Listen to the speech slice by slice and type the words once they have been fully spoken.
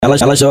Ela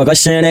joga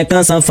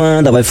xereca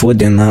safada, vai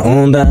foder na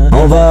onda.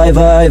 Vai,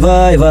 vai,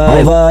 vai,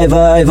 vai, vai,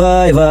 vai,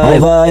 vai, vai,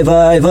 vai,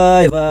 vai,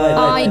 vai, vai.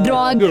 Ai,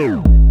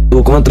 droga.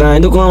 Tô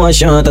contraindo com a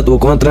chanta, tô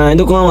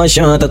contraindo com a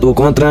chanta, tô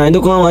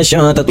contraindo com a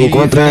chanta, tô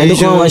contraindo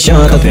com a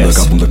chanta.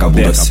 Cabunda,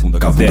 cabeça, cabunda,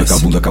 cabeça,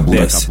 cabunda,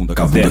 cabeça, cabunda,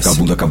 cabeça,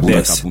 cabunda,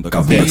 cabeça, cabunda,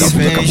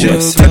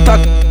 cabeça.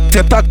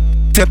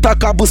 Senta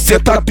com a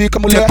buceta, pica,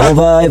 mulher. Vai,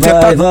 vai,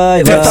 vai,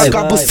 vai. Senta com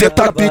a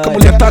buceta, pica,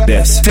 mulher.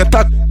 Desce.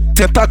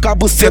 Senta com a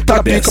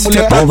buceta, pica,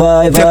 mulher. Vai,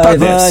 vai, vai,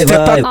 vai.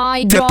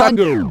 Ai, droga.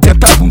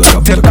 Senta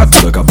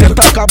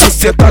com a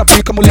buceta,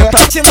 pica, mulher.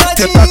 Senta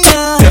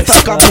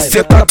com a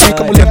buceta,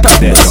 pica, mulher. Senta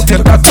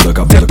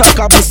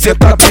com a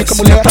buceta, pica,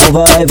 mulher.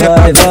 Vai, vai,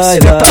 vai, vai.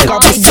 Senta com a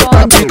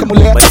buceta, pica,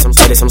 mulher. Parecemos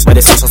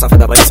sua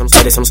safada, parecemos sua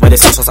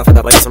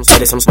safada, parecemos sua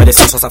safada.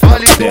 Parecemos sua safada,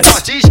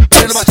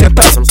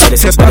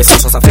 parecemos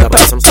sua safada,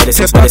 parecemos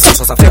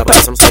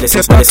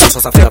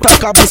sua safada. Senta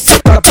com a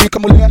buceta, pica,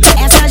 mulher.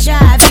 Essa já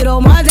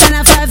virou moda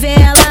na favela.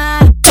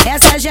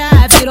 Essa já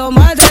virou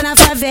moda na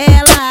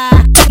favela.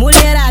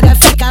 Mulherada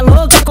fica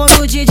louca quando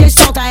o DJ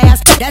solta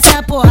essa. Desce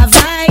a porra,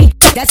 vai.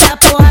 Desce a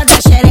porra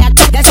da xereca.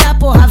 Desce a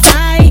porra,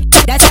 vai.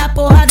 Desce a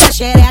porra da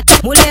xereca.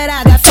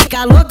 Mulherada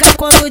fica louca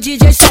quando o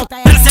DJ solta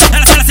essa.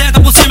 Ela senta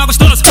por cima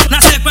gostoso,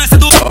 na sequência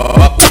do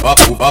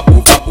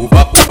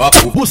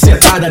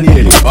Bucetada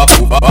nele.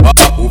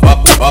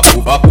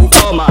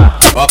 toma.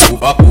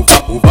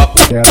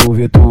 Quero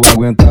ver tu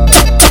aguentar.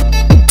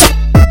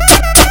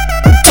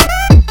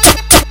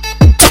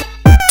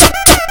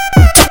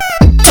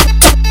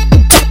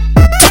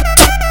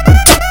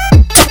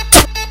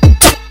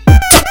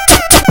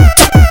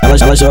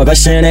 Ela joga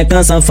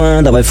xereca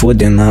safada, vai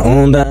foder na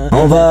onda.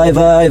 Vai,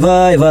 vai,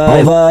 vai,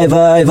 vai, vai, vai,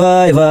 vai,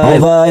 vai,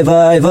 vai,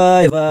 vai,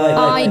 vai, vai.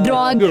 Ai,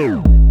 droga.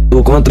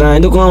 Tô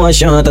contraindo com a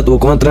chanta, tô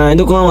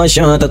contraindo com a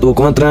chanta, tô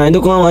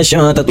contraindo com a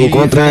chanta, tô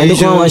contraindo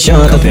com a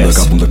chanta.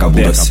 Cabunda,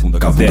 cabeça, cabunda,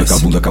 cabeça,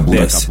 cabunda,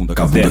 cabeça, cabunda,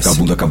 cabeça,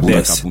 cabunda,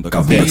 cabeça, cabunda,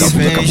 cabeça,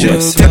 cabunda,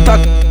 cabeça.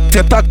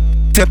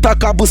 Senta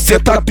com a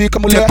buceta, pica,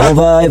 mulher. Vai,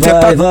 vai,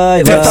 vai,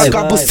 vai. Senta com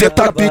a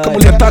buceta, pica,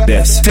 mulher.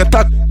 Desce.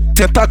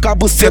 Senta com a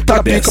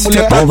buceta, pica,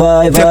 mulher. Vai,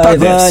 vai, vai,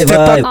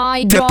 vai.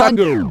 Ai, droga.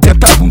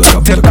 Senta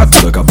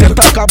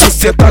com a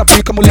buceta,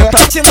 pica, mulher.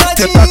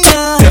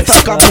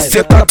 Senta com a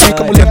buceta,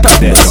 pica, mulher. Senta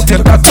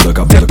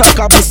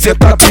com a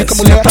buceta, pica,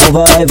 mulher.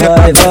 Vai, vai,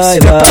 vai, vai.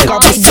 Senta com a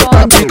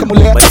buceta, pica,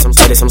 mulher. Parecemos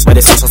sua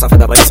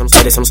safada, parecemos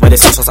sua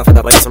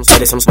safada, parecemos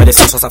sua safada.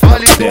 Parecemos sua safada,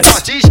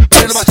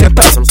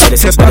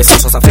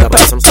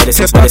 parecemos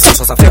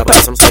sua safada,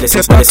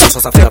 parecemos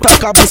sua safada. Senta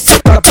com a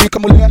buceta, pica,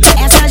 mulher.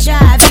 Essa já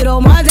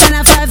virou moda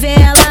na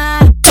favela.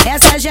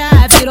 Essa já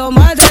virou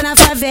moda na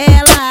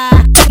favela.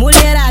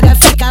 Mulherada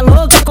fica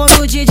louca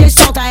quando o DJ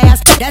solta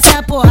essa. Desce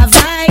a porra,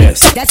 vai.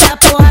 Desce a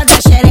porra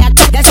da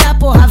xereca. Desce a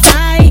porra,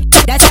 vai.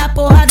 Desce a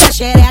porra da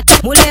xereca.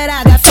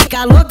 Mulherada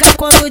fica louca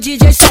quando o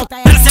DJ solta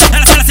essa.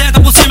 Ela senta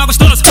por cima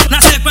gostoso,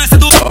 na sequência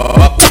do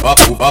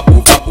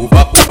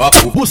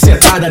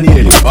Bucetada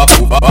nele.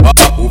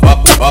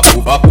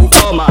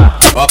 toma.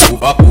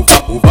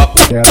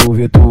 Quero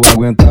ver tu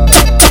aguentar.